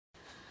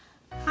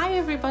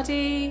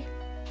everybody.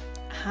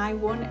 Hi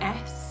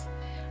 1S.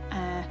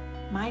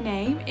 My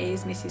name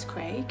is Mrs.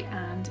 Craig,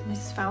 and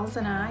Mrs. Fowles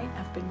and I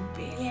have been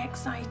really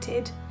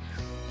excited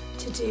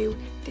to do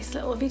this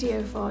little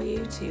video for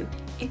you to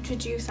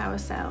introduce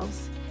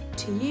ourselves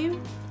to you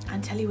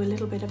and tell you a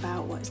little bit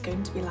about what it's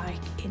going to be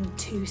like in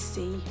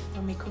 2C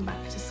when we come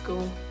back to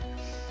school.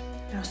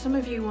 Now, some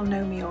of you will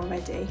know me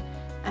already,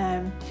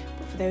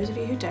 but for those of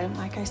you who don't,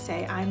 like I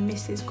say, I'm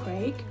Mrs.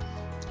 Craig.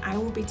 I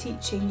will be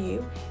teaching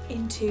you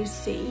in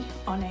 2C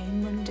on a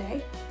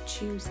Monday,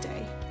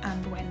 Tuesday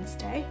and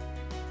Wednesday.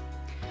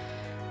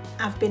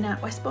 I've been at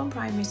Westbourne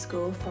Primary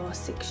School for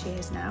 6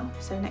 years now,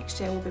 so next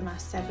year will be my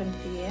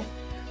 7th year.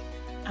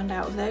 And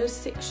out of those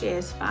 6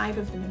 years, 5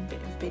 of them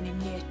have been in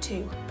year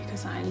 2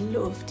 because I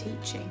love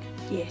teaching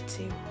year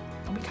 2.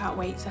 And we can't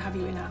wait to have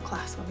you in our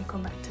class when we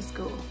come back to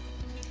school.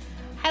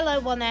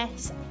 Hello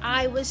 1S,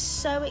 I was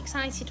so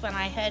excited when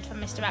I heard from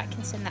Mr.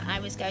 Atkinson that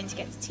I was going to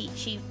get to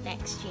teach you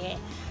next year.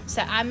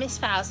 So I'm Miss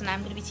Fowles and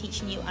I'm going to be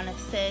teaching you on a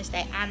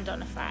Thursday and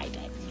on a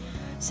Friday.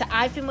 So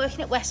I've been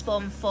working at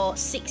Westbourne for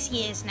 6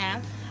 years now,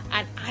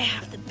 and I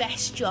have the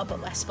best job at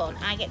Westbourne.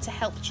 I get to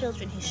help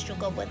children who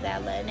struggle with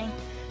their learning.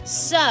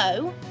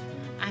 So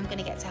I'm going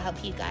to get to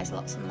help you guys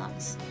lots and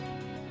lots.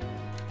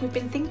 We've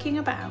been thinking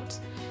about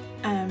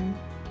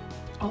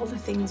all the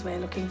things we're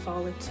looking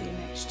forward to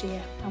next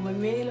year, and we're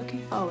really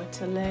looking forward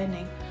to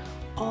learning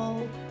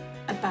all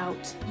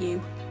about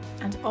you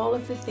and all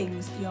of the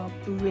things you're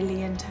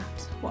brilliant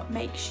at, what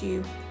makes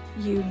you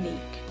unique.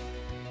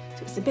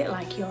 So it's a bit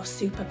like your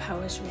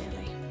superpowers,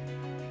 really.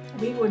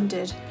 We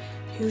wondered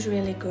who's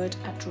really good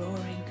at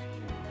drawing.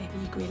 Maybe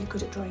you're really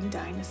good at drawing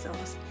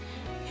dinosaurs.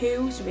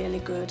 Who's really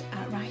good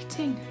at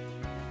writing?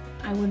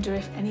 I wonder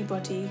if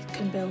anybody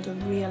can build a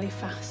really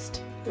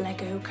fast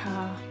Lego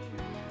car.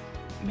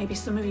 Maybe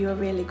some of you are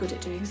really good at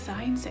doing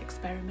science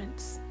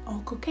experiments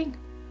or cooking.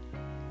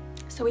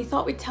 So we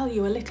thought we'd tell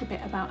you a little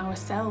bit about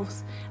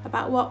ourselves,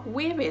 about what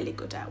we're really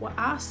good at, what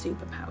our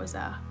superpowers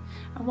are,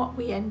 and what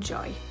we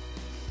enjoy.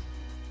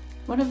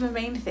 One of the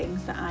main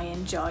things that I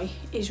enjoy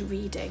is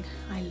reading.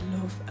 I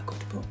love a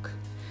good book.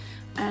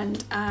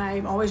 And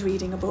I'm always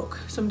reading a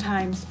book,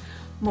 sometimes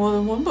more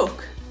than one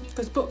book,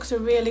 because books are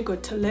really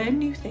good to learn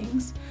new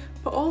things,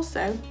 but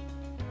also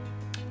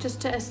just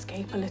to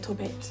escape a little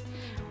bit.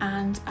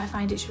 And I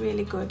find it's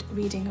really good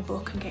reading a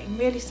book and getting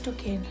really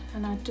stuck in,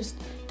 and I just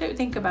don't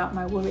think about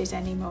my worries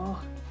anymore.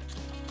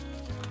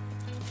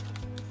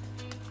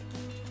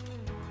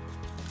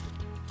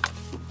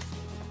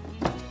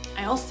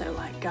 I also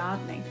like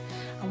gardening,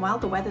 and while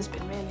the weather's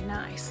been really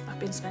nice, I've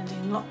been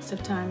spending lots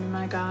of time in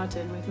my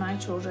garden with my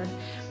children,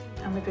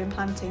 and we've been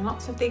planting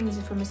lots of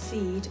things from a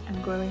seed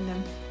and growing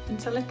them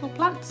into little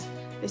plants.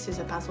 This is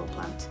a basil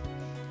plant.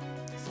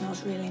 It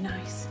smells really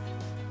nice.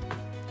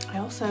 I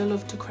also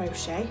love to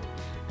crochet,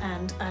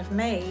 and I've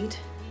made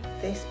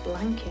this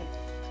blanket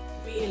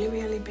really,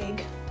 really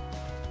big.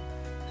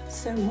 It's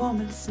so warm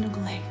and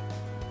snuggly.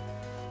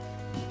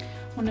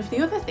 One of the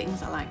other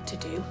things I like to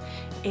do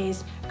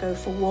is go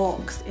for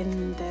walks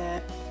in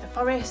the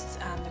forests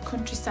and the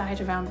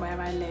countryside around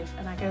where I live,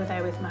 and I go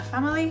there with my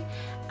family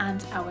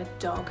and our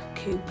dog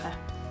Cooper,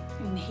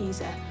 and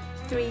he's a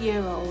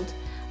 3-year-old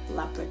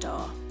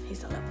Labrador.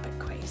 He's a little bit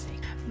crazy.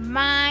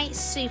 My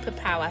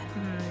superpower?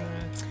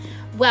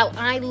 Well,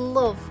 I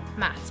love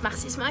maths.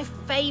 Maths is my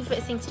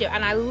favourite thing to do,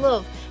 and I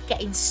love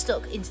getting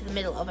stuck into the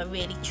middle of a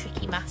really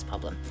tricky maths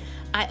problem.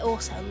 I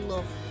also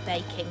love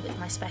baking with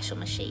my special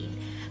machine,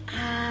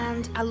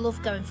 and I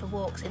love going for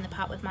walks in the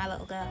park with my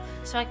little girl.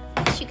 So I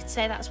guess you could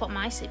say that's what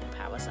my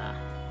superpowers are.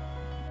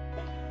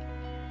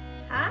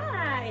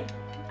 Hi,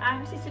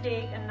 I'm Mrs.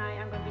 Sadiq, and I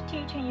am going to be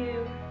teaching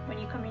you when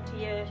you come into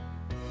year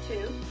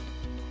 2.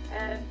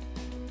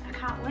 I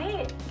can't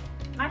wait.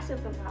 My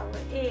superpower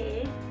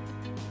is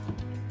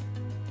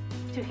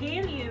to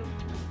heal you.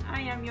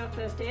 I am your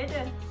first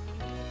aider.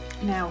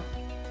 Now,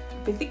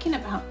 we'll be thinking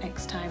about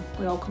next time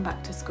we all come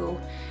back to school,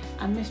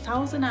 and Miss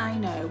Fowles and I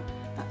know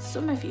that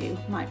some of you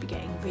might be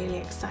getting really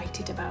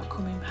excited about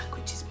coming back,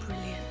 which is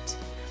brilliant.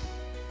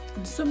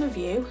 And some of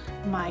you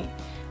might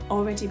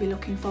already be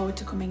looking forward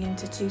to coming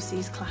into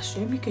 2C's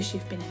classroom because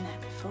you've been in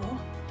there before.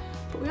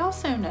 But we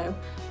also know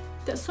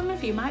that some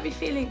of you might be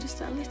feeling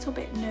just a little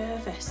bit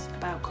nervous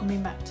about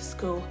coming back to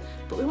school,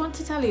 but we want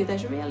to tell you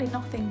there's really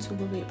nothing to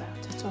worry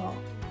about at all.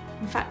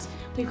 In fact,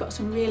 we've got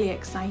some really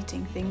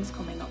exciting things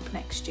coming up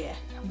next year,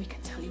 and we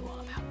can tell you all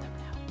about them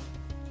now.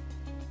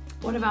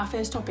 One of our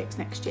first topics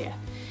next year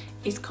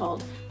is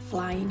called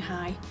Flying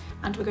High,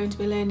 and we're going to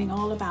be learning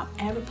all about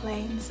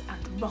aeroplanes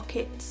and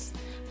rockets,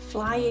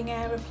 flying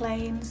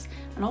aeroplanes,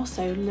 and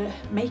also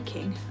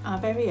making our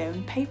very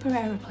own paper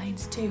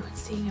aeroplanes too, and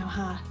seeing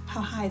how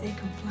high they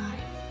can fly.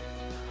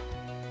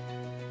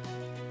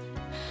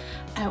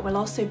 We'll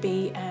also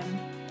be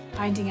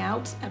finding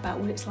out about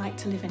what it's like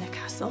to live in a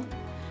castle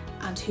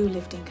and who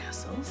lived in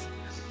castles.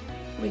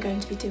 We're going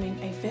to be doing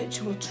a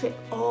virtual trip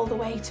all the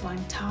way to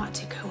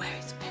Antarctica, where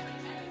it's very,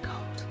 very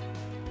cold,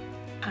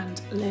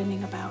 and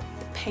learning about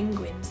the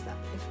penguins that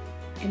live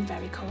in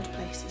very cold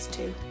places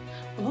too.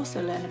 We'll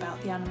also learn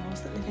about the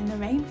animals that live in the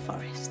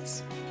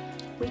rainforests.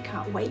 We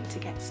can't wait to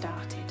get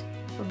started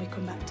when we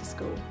come back to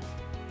school.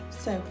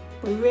 So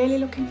we're really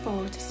looking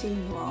forward to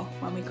seeing you all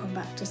when we come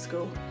back to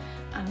school.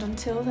 And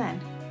until then,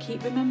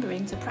 keep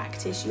remembering to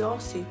practice your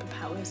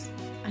superpowers,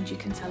 and you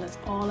can tell us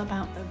all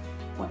about them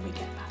when we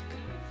get back.